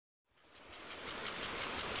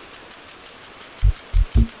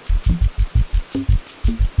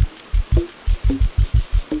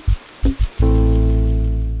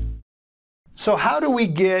So how do we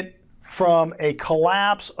get from a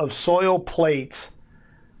collapse of soil plates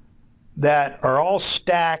that are all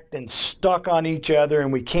stacked and stuck on each other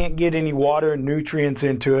and we can't get any water and nutrients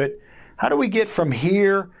into it, how do we get from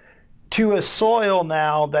here to a soil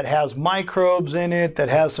now that has microbes in it, that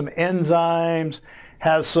has some enzymes,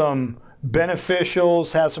 has some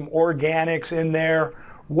beneficials, has some organics in there?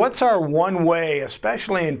 What's our one way,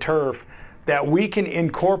 especially in turf, that we can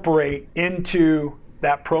incorporate into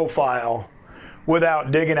that profile without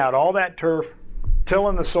digging out all that turf,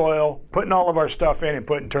 tilling the soil, putting all of our stuff in and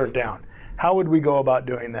putting turf down? How would we go about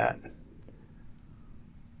doing that?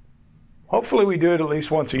 Hopefully we do it at least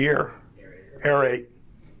once a year. Aerate.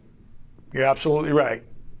 You're absolutely right.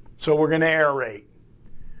 So we're going to aerate.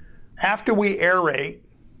 After we aerate,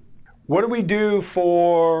 what do we do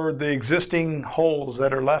for the existing holes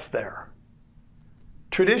that are left there?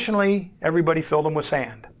 Traditionally, everybody filled them with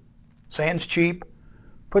sand. Sand's cheap.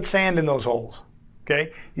 Put sand in those holes.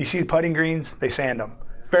 Okay? You see the putting greens, they sand them.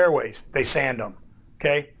 Fairways, they sand them.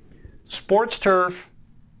 Okay? Sports turf,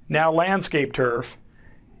 now landscape turf,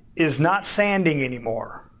 is not sanding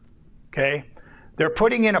anymore. Okay? They're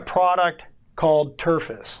putting in a product called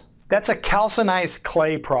Turface. That's a calcinized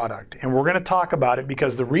clay product, and we're going to talk about it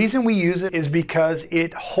because the reason we use it is because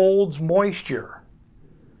it holds moisture.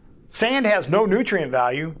 Sand has no nutrient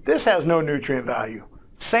value. This has no nutrient value.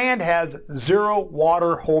 Sand has zero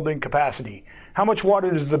water holding capacity. How much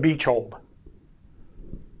water does the beach hold?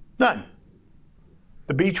 None.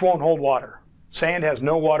 The beach won't hold water. Sand has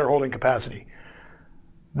no water holding capacity.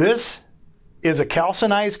 This is a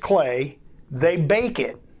calcinized clay. They bake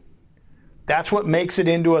it. That's what makes it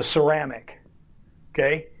into a ceramic.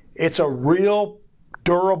 Okay? It's a real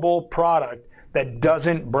durable product that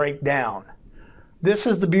doesn't break down. This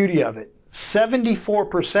is the beauty of it.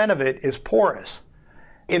 74% of it is porous.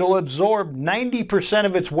 It'll absorb 90%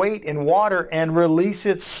 of its weight in water and release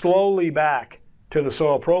it slowly back to the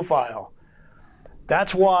soil profile.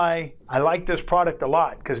 That's why I like this product a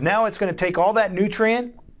lot, because now it's going to take all that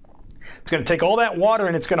nutrient, it's going to take all that water,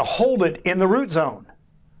 and it's going to hold it in the root zone.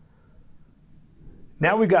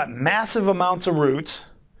 Now we've got massive amounts of roots.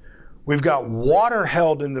 We've got water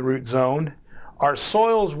held in the root zone. Our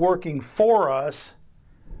soil's working for us.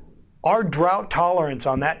 Our drought tolerance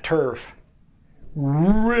on that turf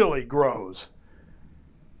really grows.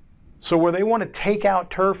 So where they want to take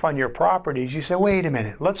out turf on your properties, you say, wait a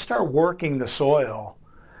minute, let's start working the soil.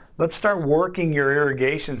 Let's start working your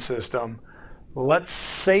irrigation system. Let's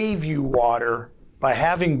save you water by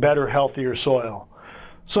having better, healthier soil.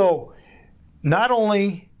 So not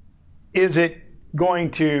only is it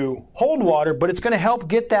going to hold water, but it's going to help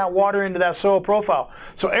get that water into that soil profile.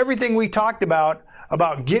 So everything we talked about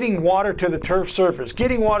getting water to the turf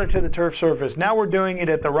surface, now we're doing it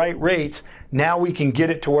at the right rates. Now we can get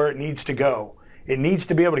it to where it needs to go. It needs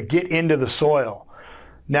to be able to get into the soil.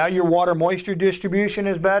 Now your water moisture distribution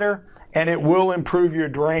is better, and it will improve your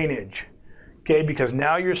drainage. Okay, because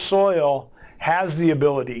now your soil has the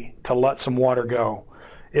ability to let some water go.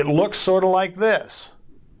 It looks sort of like this.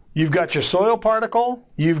 You've got your soil particle,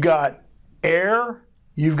 you've got air,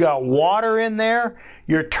 you've got water in there.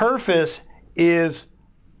 Your Turface is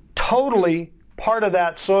totally part of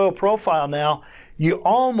that soil profile now. You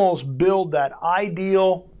almost build that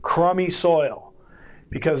ideal crummy soil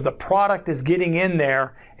because the product is getting in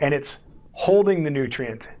there and it's holding the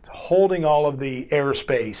nutrients, it's holding all of the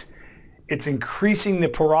airspace. It's increasing the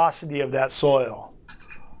porosity of that soil.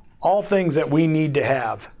 All things that we need to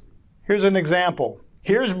have. Here's an example.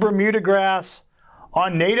 Here's Bermuda grass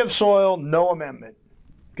on native soil, no amendment.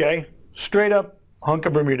 Okay? Straight up hunk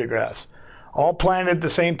of Bermuda grass. All planted at the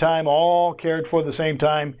same time, all cared for at the same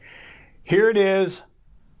time. Here it is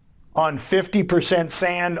on 50%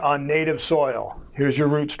 sand on native soil. Here's your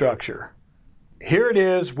root structure. Here it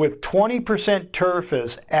is with 20%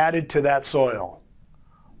 Turface added to that soil,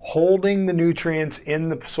 holding the nutrients in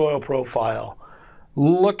the soil profile.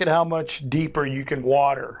 Look at how much deeper you can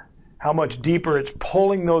water, how much deeper it's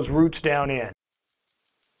pulling those roots down in.